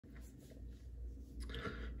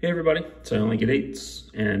Hey everybody, so I only get 8s,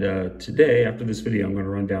 and today, after this video, I'm going to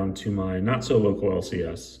run down to my not-so-local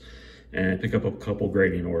LCS and pick up a couple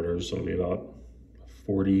grading orders. So it'll be about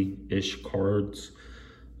 40-ish cards.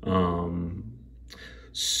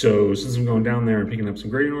 So since I'm going down there and picking up some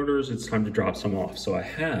grading orders, it's time to drop some off. So I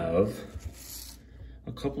have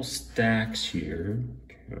a couple stacks here,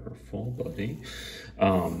 careful buddy,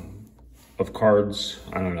 of cards.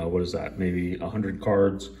 I don't know, what is that, maybe 100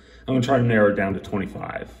 cards. I'm gonna try to narrow it down to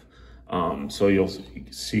 25. So you'll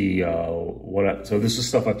see so this is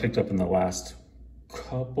stuff I picked up in the last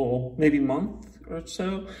couple, maybe month or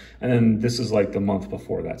so. And then this is like the month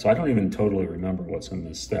before that. So I don't even totally remember what's in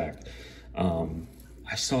this stack.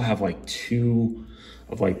 I still have like 2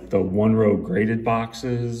 of like the 1-row graded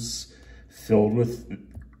boxes filled with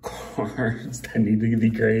cards that need to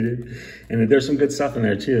be graded. And there's some good stuff in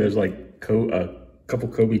there too. There's like a couple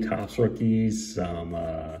Kobe Topps rookies, some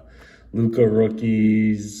Luka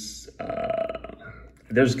rookies.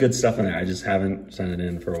 There's good stuff in there. I just haven't sent it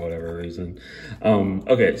in for whatever reason.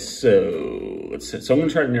 Okay, so let's see. So I'm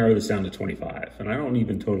gonna try to narrow this down to 25, and I don't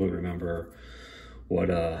even totally remember what,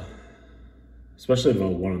 especially the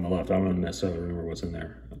one on the left. I don't necessarily remember what's in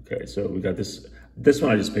there. Okay, so we got this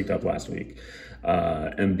one I just picked up last week.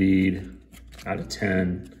 Embiid out of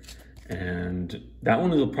 10, and that one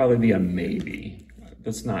will probably be a maybe.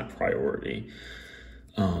 That's not priority.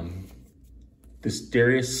 This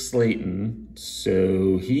Darius Slayton,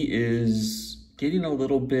 so he is getting a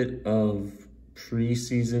little bit of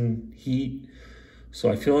preseason heat. So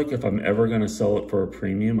I feel like if I'm ever gonna sell it for a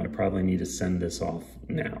premium, I probably need to send this off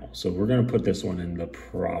now. So we're gonna put this one in the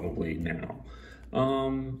probably now.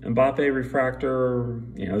 Mbappe refractor,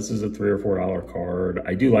 you know, this is a $3 or $4 card.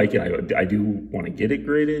 I do like it. I do want to get it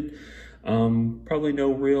graded. Probably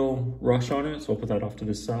no real rush on it, so I'll put that off to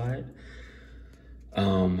the side.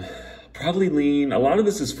 Probably lean. A lot of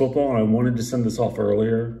this is football, and I wanted to send this off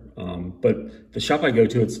earlier, but the shop I go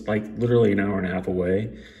to, it's like literally an hour and a half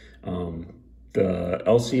away. The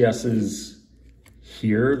LCSs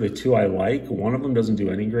here, the 2 I like, one of them doesn't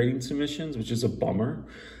do any grading submissions, which is a bummer.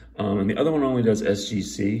 And the other one only does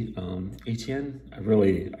SGC. ATN, I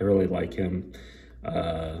really like him.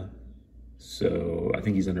 So I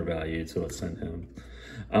think he's undervalued, so let's send him.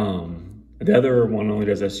 The other one only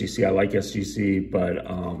does SGC. I like SGC, but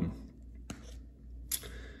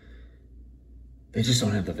they just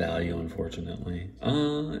don't have the value, unfortunately.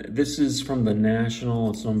 This is from the National.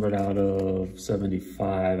 It's numbered out of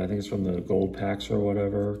 75. I think it's from the gold packs or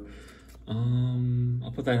whatever.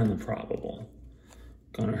 I'll put that in the probable.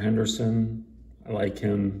 Gunnar Henderson, I like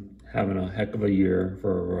him, having a heck of a year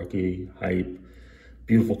for a rookie. Hype,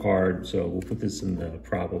 beautiful card, so we'll put this in the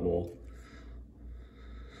probable.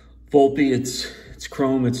 Volpe, it's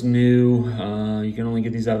chrome, it's new. You can only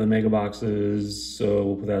get these out of the mega boxes, so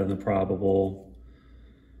we'll put that in the probable.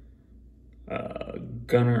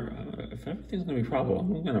 Gunnar, if everything's gonna be probable,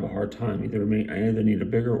 I'm gonna have a hard time. I either need a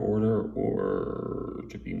bigger order or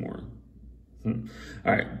to be more. All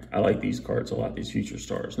right, I like these cards a lot, these future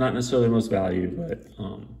stars. Not necessarily the most value, but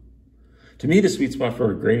to me, the sweet spot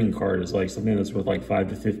for a grading card is like something that's worth like $5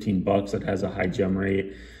 to $15 that has a high gem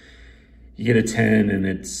rate. You get a 10 and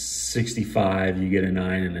it's 65, you get a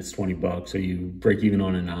 9 and it's $20. So you break even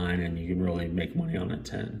on a 9 and you can really make money on a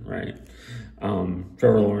 10, right?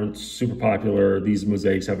 Trevor Lawrence, super popular. These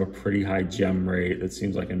mosaics have a pretty high gem rate. That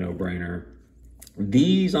seems like a no-brainer.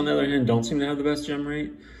 These, on the other hand, don't seem to have the best gem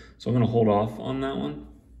rate. So I'm gonna hold off on that one.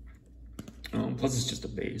 Plus it's just a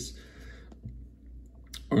base.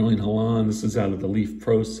 Erling Haaland, this is out of the Leaf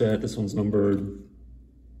Pro set. This one's numbered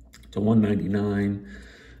to 199.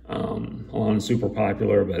 Haaland is super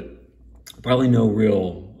popular, but probably no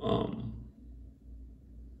real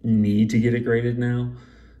need to get it graded now.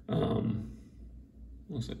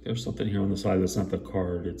 Looks like there's something here on the side that's not the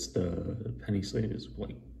card. It's the penny sleeve is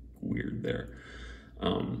like weird there.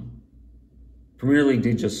 Premier League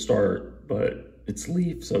did just start, but it's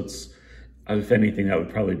Leaf, so it's, if anything, that would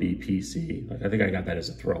probably be PC. Like, I think I got that as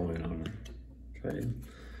a throw-in on a trade.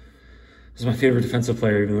 This is my favorite defensive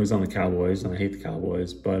player, even though he's on the Cowboys, and I hate the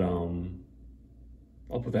Cowboys, but I'll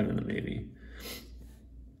put that in a maybe.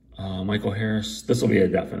 Michael Harris, this will be a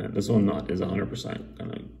definite. This one is 100%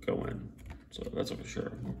 gonna go in, so that's for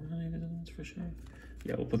sure. That's for sure.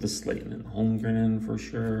 Yeah, we'll put the Slayton and Holmgren in for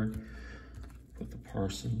sure. Put the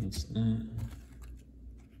Parsons,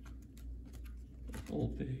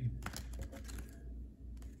 Volpe.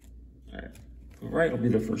 All right, the right will be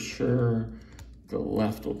the for sure. The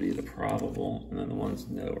left will be the probable, and then the ones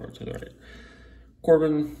no are to the right.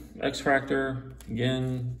 Corbin, X Factor,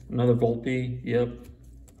 again, another Volpe, yep.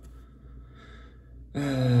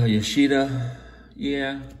 Yoshida,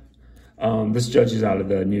 Yeah. This judges out of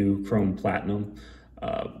the new Chrome Platinum.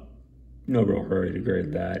 No real hurry to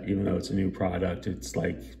grade that, even though it's a new product. It's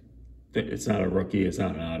like, it's not a rookie, it's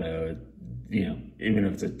not an auto. You know, even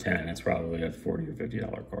if it's a 10, it's probably a $40 or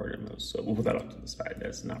 $50 card at most. So we'll put that off to the side.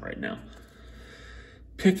 That's not right now.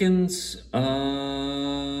 Pickens,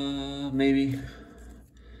 maybe.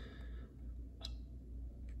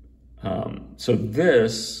 So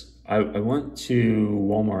this, I went to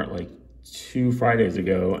Walmart like 2 Fridays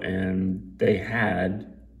ago, and they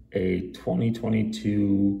had a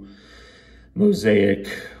 2022 Mosaic,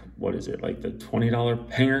 what is it, like the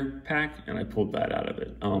 $20 hanger pack, and I pulled that out of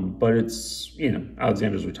it. But it's, you know,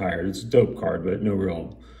 Alexander's retired. It's a dope card, but no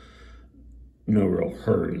real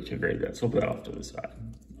hurry to grade that. So I'll put that off to the side.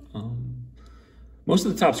 Most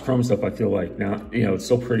of the Topps Chrome stuff, I feel like now, you know, it's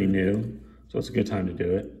still pretty new, so it's a good time to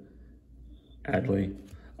do it. Adley.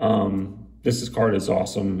 This card is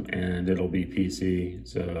awesome, and it'll be PC,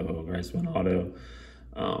 so Reisman Auto.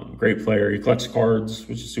 Great player. He collects cards,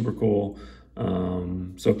 which is super cool.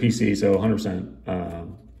 So PC, so 100%.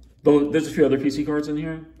 Though there's a few other PC cards in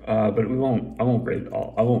here, but I won't grade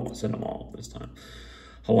all. I won't send them all this time.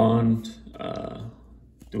 Holland,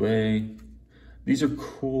 Douay. These are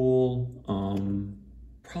cool.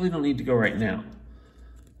 Probably don't need to go right now.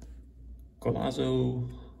 Golazzo,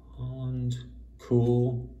 Holland,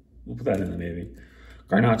 cool. We'll put that in maybe.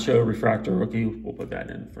 Garnacho, Refractor Rookie, we'll put that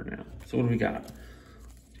in for now. So what do we got?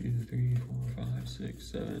 2, 3, 4, 5, 6,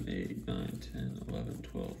 7, 8, 9, 10, 11,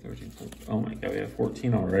 12, 13, 14. Oh my God, we have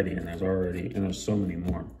 14 already, and there's so many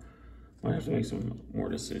more. Might have to make some more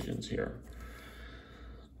decisions here.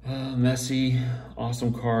 Messi,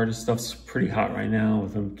 awesome card. His stuff's pretty hot right now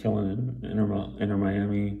with him killing Inter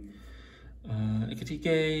Miami.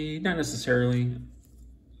 Ekitike, not necessarily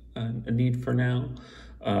a need for now.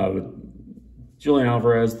 Julian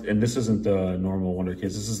Alvarez, and this isn't the normal Wonder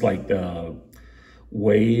Kids. This is like the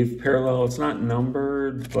Wave parallel. It's not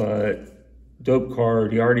numbered, but dope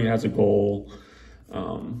card. He already has a goal.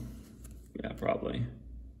 Yeah, probably.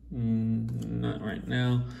 Not right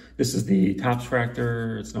now. This is the Topps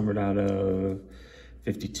Fractor. It's numbered out of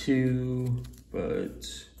 52, but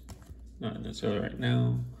not necessarily right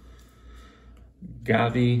now.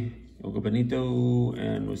 Gavi, Yogo Benito,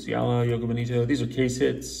 and Musiala, Yogo Benito. These are case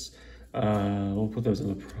hits. We'll put those in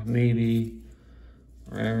the maybe.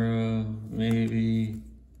 Herrera, maybe.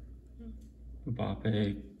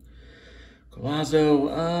 Mbappe.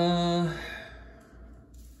 Golazzo,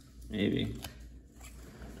 maybe.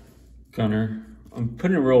 Gunner. I'm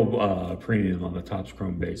putting a real premium on the Topps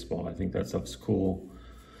Chrome Baseball. I think that stuff's cool.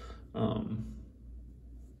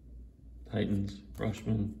 Titans,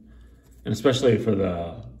 Rushman, and especially for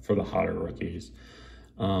the hotter rookies.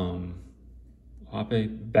 Hoppe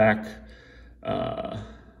back,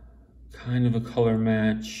 kind of a color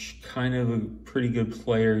match, kind of a pretty good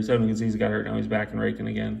player. He's having a disease, got hurt, now he's back and raking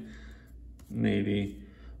again. Maybe.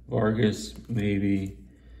 Vargas, maybe.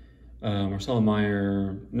 Marcelo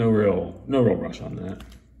Meyer, no real rush on that.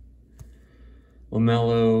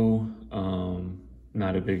 LaMelo,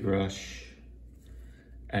 not a big rush.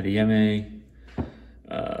 Adieme,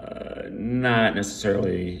 not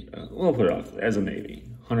necessarily, we'll put it off as a maybe.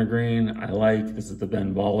 Hunter Green, I like. This is the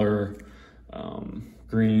Ben Baller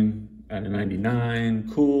green at a 99,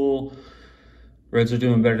 cool. Reds are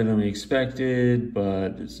doing better than we expected,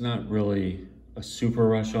 but it's not really a super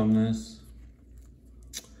rush on this.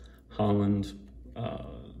 Holland, what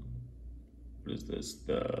is this?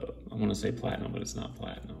 I want to say platinum, but it's not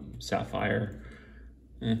platinum. Sapphire.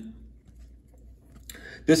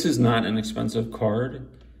 This is not an expensive card.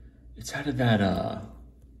 It's out of that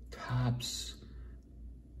Topps.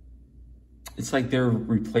 It's like they're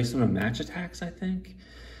replacing the match attacks, I think.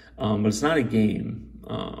 But it's not a game.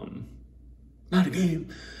 Not a game.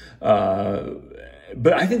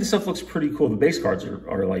 But I think the stuff looks pretty cool. The base cards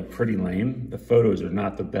are like pretty lame. The photos are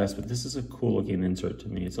not the best, but this is a cool looking insert to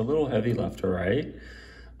me. It's a little heavy left to right,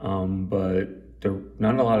 but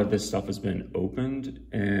not a lot of this stuff has been opened,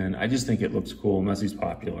 and I just think it looks cool. Messi's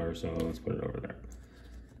popular, so let's put it over there.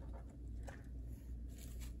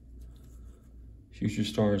 Future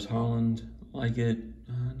Stars Holland, like it.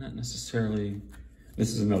 Not necessarily.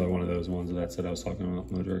 This is another one of those ones that I was talking about,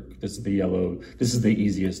 Modric. This is the yellow. This is the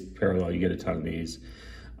easiest parallel. You get a ton of these.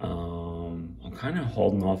 I'm kind of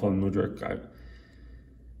holding off on Modric. I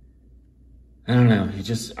don't know.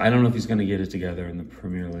 I don't know if he's going to get it together in the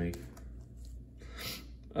Premier League.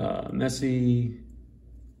 Messi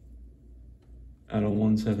out of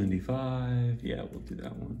 175. Yeah, we'll do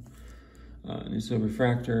that one. Nuso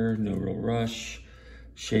Refractor, no real rush.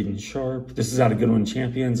 Shade and Sharp. This is out of Goodwin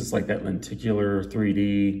Champions. It's like that lenticular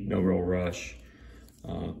 3D, no real rush.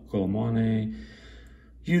 Golemane.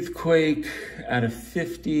 Youthquake out of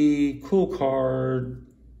 50. Cool card.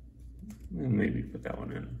 Maybe put that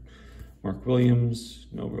one in. Mark Williams,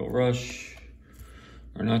 No Real Rush.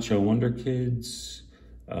 Garnacho Wonder Kids.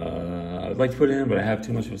 I'd like to put in, but I have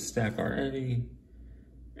too much of a stack already.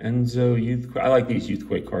 Enzo Youthquake. I like these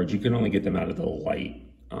Youthquake cards. You can only get them out of the light.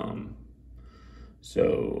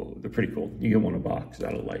 So they're pretty cool. You get one a box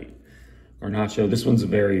out of light. Garnacho. This one's a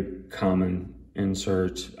very common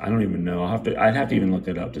insert. I don't even know. I'd have to even look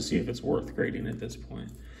it up to see if it's worth grading at this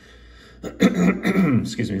point.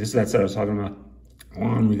 Excuse me. This is that set I was talking about.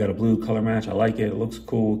 We got a blue color match. I like it. It looks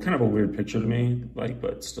cool. Kind of a weird picture to me,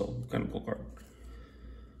 but still kind of cool card.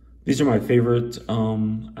 These are my favorite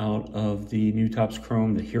out of the New Topps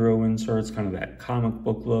Chrome, the hero inserts, kind of that comic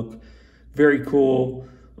book look. Very cool.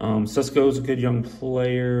 Susko's a good young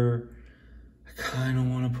player. I kind of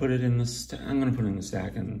want to put it in the stack. I'm going to put it in the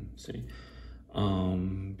stack and see.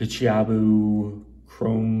 Bichiabu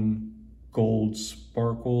Chrome Gold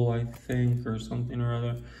Sparkle, I think, or something or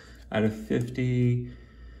other, out of 50.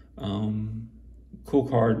 Cool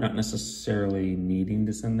card, not necessarily needing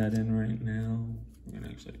to send that in right now. I'm going to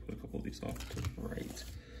actually put a couple of these off to the right.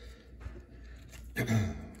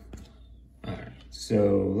 All right,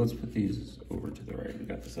 so let's put these over to the right. We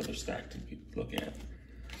got this other stack to look at.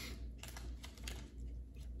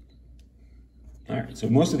 All right, so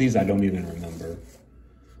most of these I don't even remember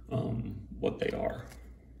what they are.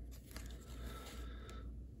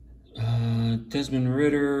 Desmond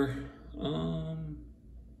Ritter.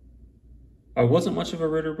 I wasn't much of a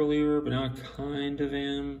Ritter believer, but now I kind of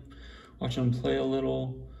am. Watching him play a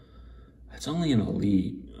little. It's only an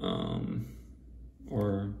elite.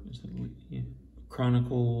 Or is it elite? Yeah.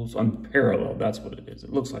 Chronicles Unparalleled, that's what it is.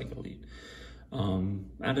 It looks like elite.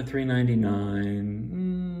 Out of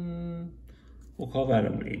 399. We'll call that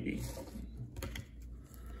a maybe.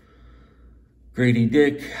 Grady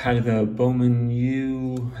Dick out of the Bowman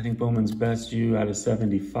U. I think Bowman's best U out of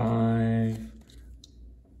 75.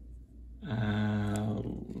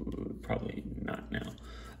 Probably not now.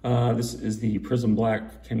 This is the Prism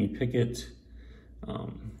Black Kenny Pickett.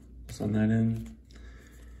 Send that in.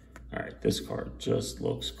 All right, this card just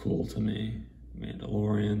looks cool to me.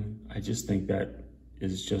 Mandalorian. I just think that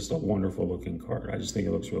is just a wonderful looking card. I just think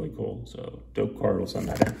it looks really cool. So dope card, we'll send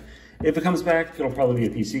that in. If it comes back, it'll probably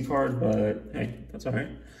be a PC card, but hey, that's all right.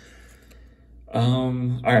 All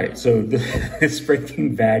right, so this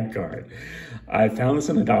Breaking Bad card. I found this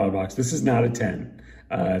in a dollar box. This is not a 10.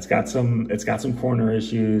 It's got some corner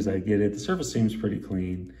issues. I get it. The surface seems pretty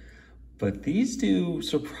clean, but these do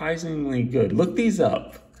surprisingly good. Look these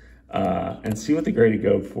up and see what the grade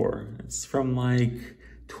go for. It's from like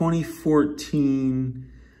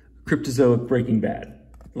 2014 Cryptozoic Breaking Bad.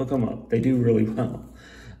 Look them up. They do really well.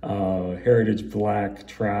 Heritage Black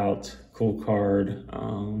Trout, cool card. I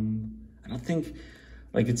don't think,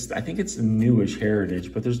 like I think it's a newish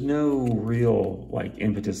Heritage, but there's no real like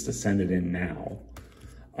impetus to send it in now.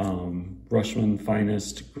 Rushman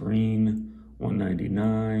Finest Green,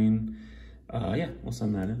 199. Yeah, we'll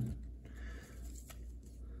send that in.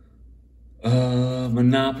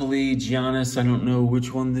 Monopoly, Giannis, I don't know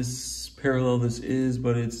which one this parallel this is,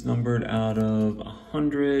 but it's numbered out of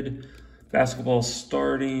 100. Basketball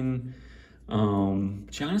starting.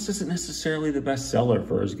 Giannis isn't necessarily the best seller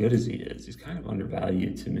for as good as he is. He's kind of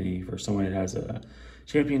undervalued to me for someone that has a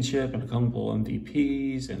championship and a couple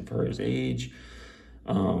MVPs, and for his age.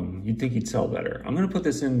 You'd think he'd sell better. I'm going to put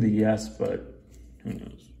this in the yes, but who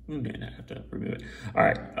knows? We may have to remove it. All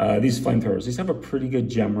right, these flamethrowers, these have a pretty good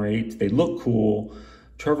gem rate. They look cool.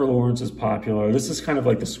 Trevor Lawrence is popular. This is kind of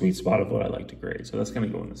like the sweet spot of what I like to grade, so that's going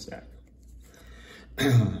to go in the stack.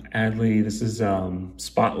 Adley, this is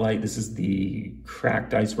Spotlight. This is the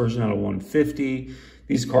cracked ice version out of 150.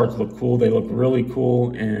 These cards look cool. They look really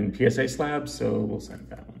cool in PSA slabs, so we'll send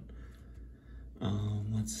that one.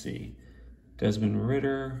 Let's see. Desmond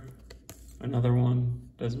Ritter, another one.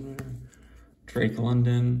 Desmond Ritter. Drake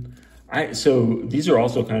London. So these are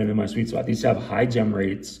also kind of in my sweet spot. These have high gem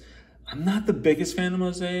rates. I'm not the biggest fan of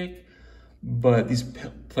Mosaic, but these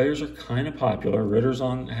players are kind of popular. Ritter's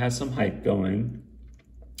has some hype going.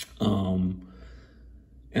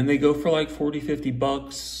 And they go for like 40, 50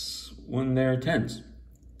 bucks when they're 10s.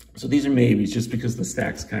 So these are maybes just because the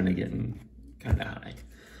stack's kind of getting kind of high.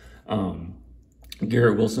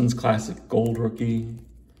 Garrett Wilson's classic gold rookie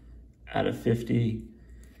out of 50.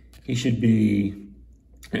 He should be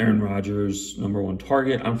Aaron Rodgers' #1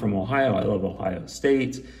 target. I'm from Ohio. I love Ohio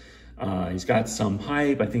State. He's got some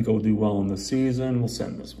hype. I think he'll do well in the season. We'll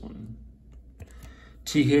send this one.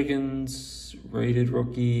 T. Higgins, rated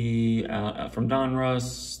rookie from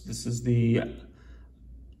Donruss. This is the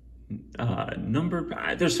numbered.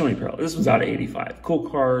 There's so many parallels. This one's out of 85. Cool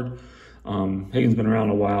card. Higgins been around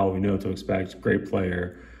a while. We know what to expect. Great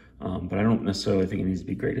player. But I don't necessarily think it needs to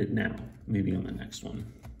be graded now. Maybe on the next one.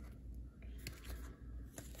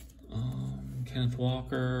 Kenneth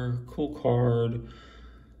Walker. Cool card.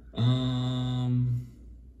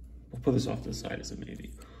 We'll put this off to the side as a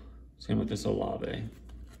maybe. Same with this Olave.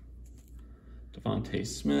 Devontae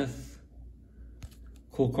Smith.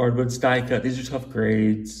 Cool card, but it's die cut. These are tough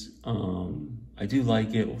grades. I do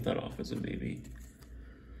like it. We'll put that off as a maybe.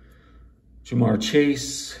 Jamar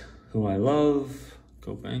Chase, who I love.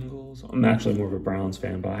 Go Bengals. I'm actually more of a Browns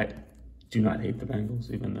fan, but I do not hate the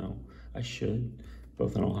Bengals, even though I should.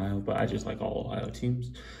 Both in Ohio, but I just like all Ohio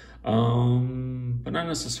teams. But not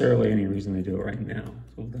necessarily any reason to do it right now.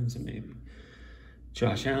 So that's a maybe.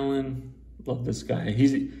 Josh Allen, love this guy.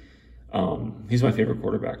 He's my favorite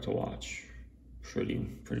quarterback to watch. Pretty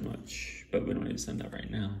much, but we don't need to send that right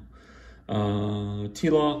now.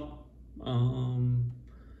 T-Law,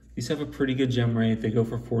 these have a pretty good gem rate. They go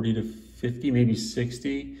for 40 to 50, maybe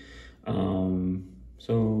 60. So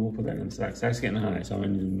we'll put that in stacks. Stacks getting high, so I'm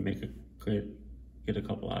going to make get a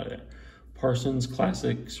couple out of there. Parsons,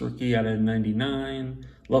 Classics rookie out of 99.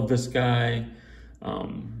 Love this guy.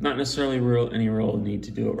 Not necessarily any real need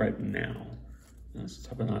to do it right now. That's the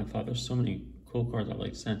type of thing I thought. There's so many cool cards I'd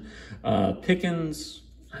like to send. Pickens,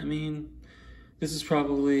 I mean, this is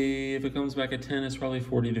probably, if it comes back at 10, it's probably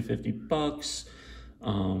 40 to 50 bucks.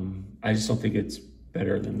 I just don't think it's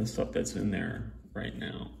better than the stuff that's in there right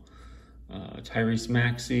now. Tyrese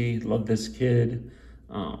Maxey, love this kid.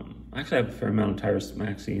 I actually have a fair amount of Tyrese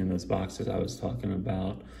Maxey in those boxes I was talking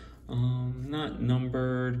about. Not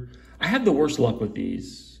numbered. I have the worst luck with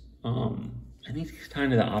these. I think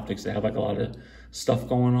kind of the optics, they have like a lot of stuff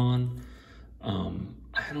going on.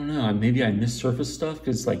 I don't know, maybe I miss surface stuff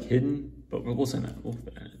because it's like hidden, but we'll send that. We'll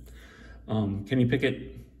put that in. Kenny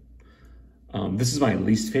Pickett. This is my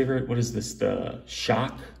least favorite. What is this? The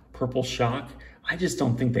Shock, Purple Shock. I just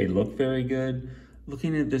don't think they look very good.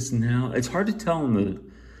 Looking at this now, it's hard to tell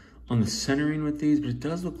on the centering with these, but it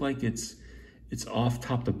does look like it's off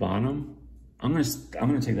top to bottom. I'm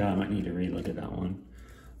gonna take that. I might need to relook at that one.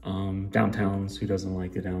 Downtowns. Who doesn't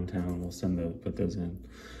like the downtown? We'll put those in.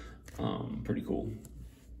 Pretty cool.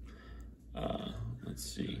 Let's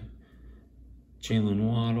see. Jalen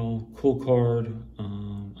Waddle, cool card. I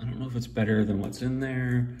don't know if it's better than what's in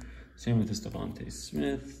there. Same with this Devontae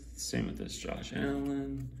Smith. Same with this Josh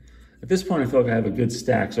Allen. At this point, I feel like I have a good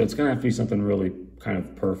stack, so it's going to have to be something really kind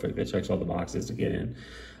of perfect that checks all the boxes to get in.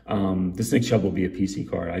 This Nick Chubb will be a PC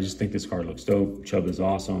card. I just think this card looks dope. Chubb is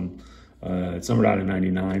awesome. It's numbered out of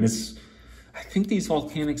 99. I think these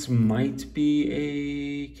Volcanics might be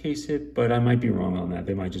a case hit, but I might be wrong on that.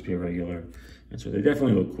 They might just be a regular answer. They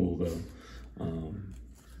definitely look cool, though.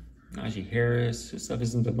 Najee Harris. His stuff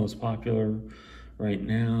isn't the most popular right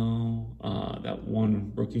now. That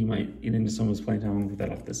one rookie might eat into someone's playing time. I'll put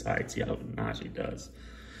that off the side, see how Najee does.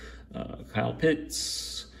 Kyle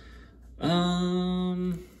Pitts.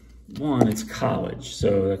 It's college,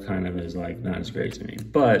 so that kind of is like not as great to me.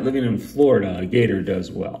 But living in Florida, Gator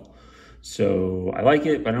does well. So I like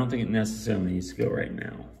it, but I don't think it necessarily needs to go right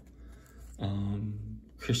now.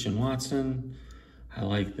 Christian Watson. I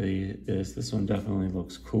like this. This one definitely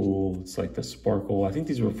looks cool. It's like the Sparkle. I think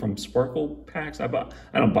these were from Sparkle packs. I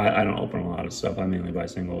don't open a lot of stuff. I mainly buy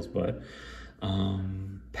singles, but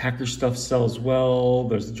Packer stuff sells well.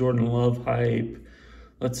 There's the Jordan Love hype.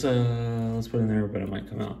 Let's put in there, but it might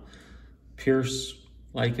come out. Pierce,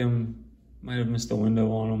 like him. Might have missed the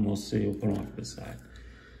window on him. We'll see. We'll put him off to the side.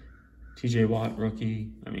 TJ Watt,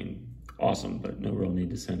 rookie. I mean, awesome, but no real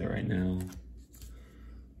need to send it right now.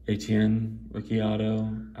 ATN, rookie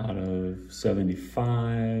auto, out of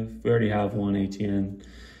 75. We already have one ATN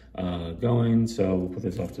going, so we'll put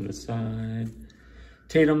this off to the side.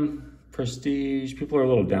 Tatum, Prestige. People are a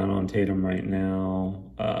little down on Tatum right now.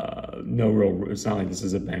 It's not like this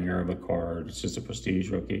is a banger of a card. It's just a Prestige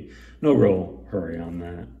rookie. No real hurry on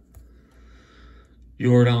that.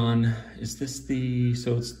 Jordan, is this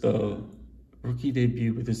so it's the rookie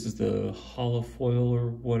debut, but this is the holofoil or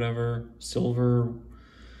whatever, silver.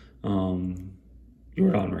 Jordan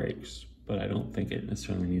rakes, but I don't think it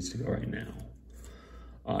necessarily needs to go right now.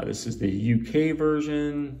 This is the UK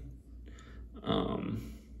version.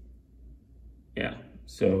 Yeah,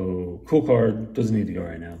 so cool card, doesn't need to go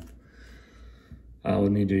right now. I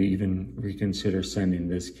would need to even reconsider sending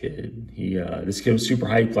this kid. This kid was super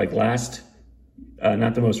hyped like last,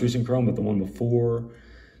 not the most recent Chrome, but the one before.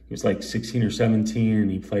 He was like 16 or 17,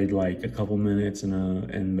 and he played like a couple minutes in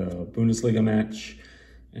the Bundesliga match.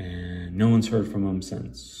 And no one's heard from him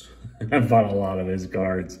since. I've bought a lot of his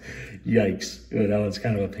cards. Yikes. That was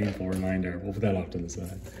kind of a painful reminder. We'll put that off to the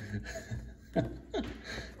side.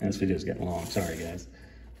 This video's getting long. Sorry, guys.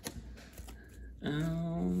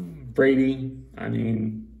 Brady, I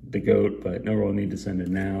mean, the GOAT, but no real need to send it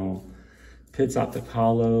now. Pitts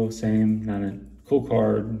Opticalo, same, not a cool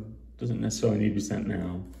card. Doesn't necessarily need to be sent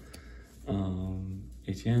now.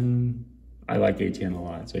 Etienne, I like Etienne a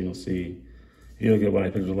lot, so you'll see. If you look at what I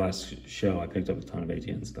picked the last show, I picked up a ton of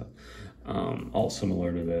Etienne stuff. All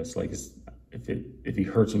similar to this. Like, if he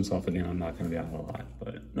hurts himself again, I'm not going to be out a lot,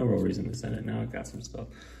 but no real reason to send it now. I've got some stuff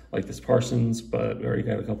like this Parsons, but we already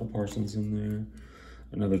got a couple Parsons in there.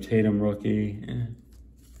 Another Tatum rookie.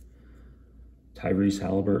 Tyrese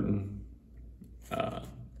Halliburton.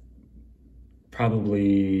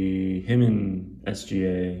 Probably him and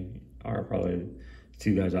SGA are probably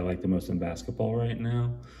two guys I like the most in basketball right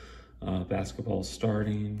now. Basketball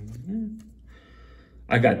starting.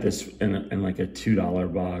 I got this in like a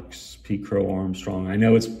 $2 box, Pete Crow Armstrong. I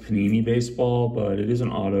know it's Panini baseball, but it is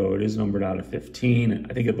an auto. It is numbered out of 15.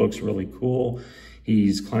 I think it looks really cool.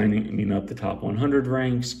 He's climbing up the top 100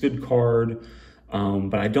 ranks. Good card.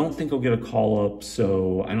 But I don't think he'll get a call up,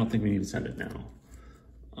 so I don't think we need to send it now.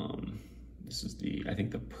 This is I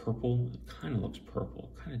think the purple. It kind of looks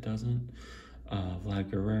purple. Kind of doesn't.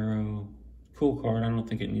 Vlad Guerrero. Cool card. I don't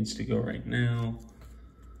think it needs to go right now.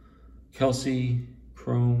 Kelsey.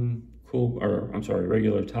 Chrome, cool, or I'm sorry,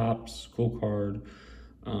 regular tops, cool card.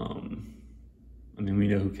 I mean, we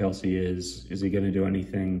know who Kelsey is. Is he going to do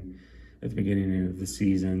anything at the beginning of the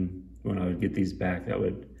season when I would get these back that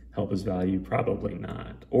would help his value? Probably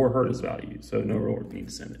not, or hurt his value. So no real need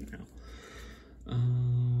to send it now.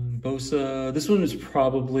 Bosa, this one is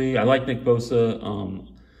probably, I like Nick Bosa.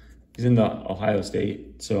 He's in the Ohio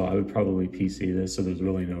State, so I would probably PC this. So there's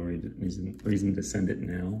really no reason to send it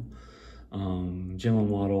now. Jalen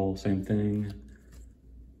Waddle, same thing.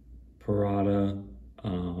 Parada.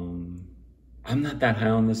 I'm not that high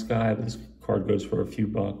on this guy, but this card goes for a few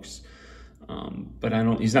bucks. But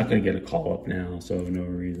he's not going to get a call up now, so no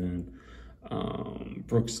reason.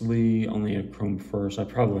 Brooks Lee, only a Chrome first. I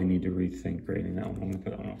probably need to rethink grading that one. I'm going to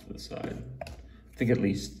put that one off to the side. I think at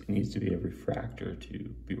least it needs to be a refractor to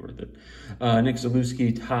be worth it. Nick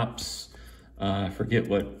Zalewski, tops. I forget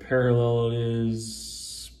what parallel it is.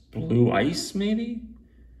 Blue Ice, maybe?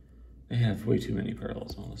 They have way too many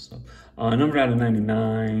parallels on all this stuff. Numbered out of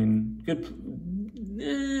 99.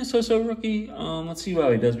 Good, so-so rookie. Let's see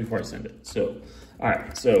how he does before I send it. So, all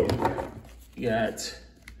right, so you got,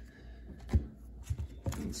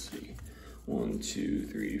 let's see, 1, 2,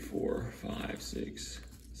 3, 4, 5, 6,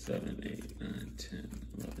 7, 8, 9, 10,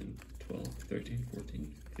 11, 12, 13,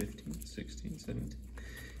 14, 15, 16, 17,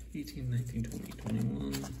 18, 19, 20,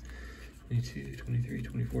 21, 22, 23,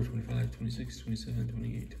 24, 25, 26, 27,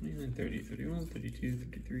 28, 29, 30, 31, 32,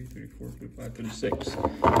 33, 34, 35, 36.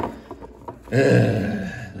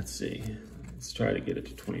 Let's see. Let's try to get it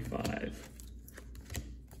to 25.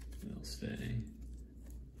 I'll stay.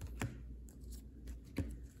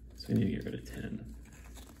 So we need to get rid of 10.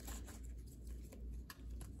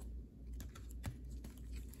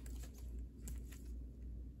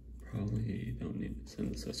 Probably don't need to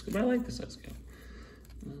send the Cisco, but I like the Cisco.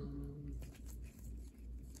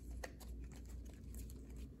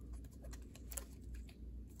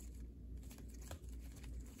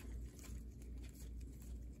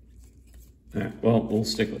 All right, well, we'll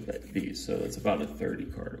stick with these. So it's about a 30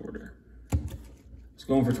 card order. It's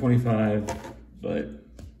going for 25, but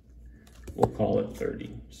we'll call it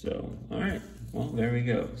 30. So, all right, well, there we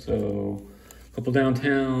go. So a couple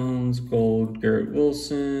downtowns, gold, Garrett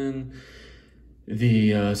Wilson,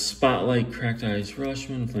 the Spotlight, Cracked Ice,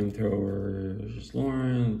 Rushman, Flamethrowers,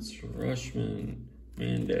 Lawrence, Rushman,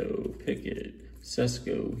 Mando, Pickett,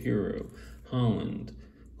 Sesko, Hero, Holland,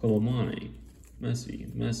 Colomani,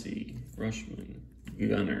 Messi, Rushman,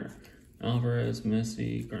 Gunner, Alvarez,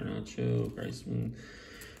 Messi, Garnacho, Greisman,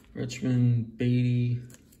 Richmond, Beatty.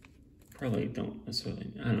 Probably don't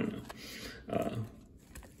necessarily, I don't know.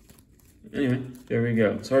 Anyway, there we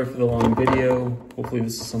go. Sorry for the long video. Hopefully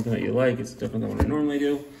this is something that you like. It's different than what I normally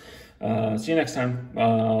do. See you next time.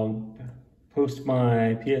 Post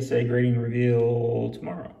my PSA grading reveal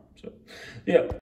tomorrow. So, yeah.